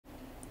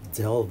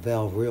Del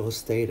Valle Real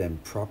Estate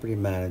and Property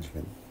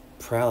Management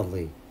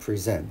proudly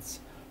presents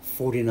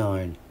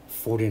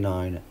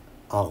 4949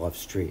 Olive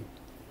Street,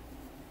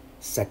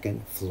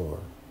 second floor.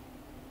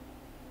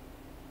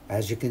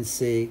 As you can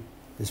see,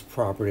 this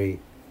property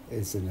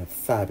is in a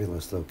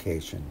fabulous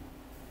location,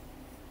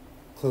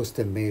 close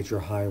to major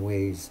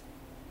highways,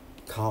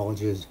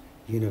 colleges,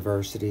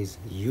 universities,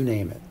 you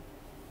name it.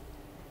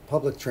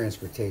 Public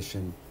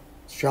transportation,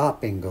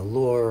 shopping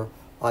galore.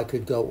 I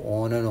could go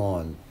on and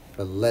on,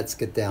 but let's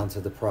get down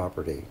to the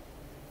property.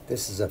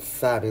 This is a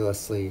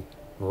fabulously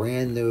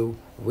brand new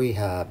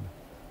rehab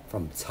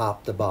from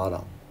top to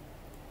bottom.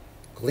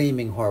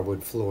 Gleaming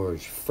hardwood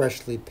floors,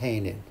 freshly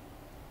painted.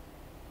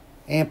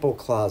 Ample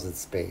closet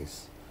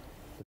space.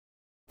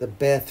 The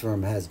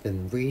bathroom has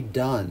been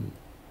redone.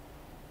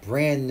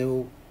 Brand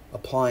new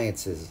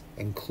appliances,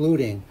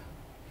 including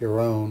your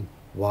own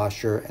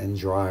washer and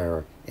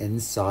dryer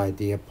inside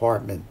the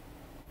apartment.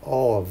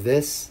 All of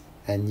this,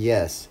 and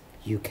yes,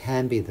 you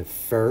can be the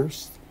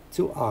first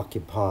to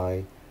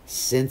occupy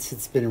since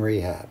it's been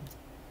rehabbed.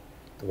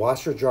 The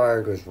washer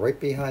dryer goes right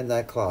behind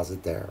that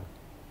closet there.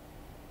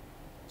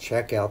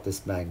 Check out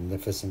this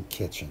magnificent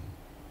kitchen.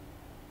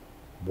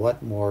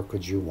 What more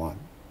could you want?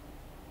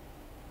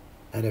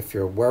 And if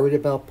you're worried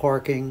about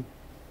parking,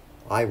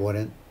 I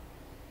wouldn't,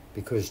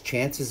 because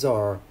chances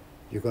are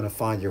you're going to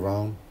find your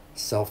own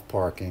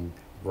self-parking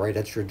right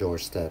at your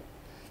doorstep.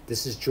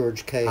 This is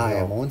George Cahill. I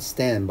am on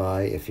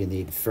standby if you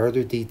need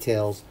further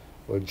details,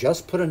 or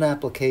just put an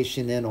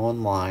application in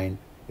online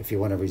if you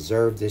want to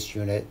reserve this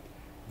unit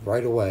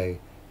right away,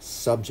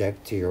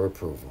 subject to your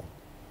approval.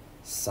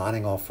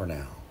 Signing off for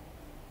now.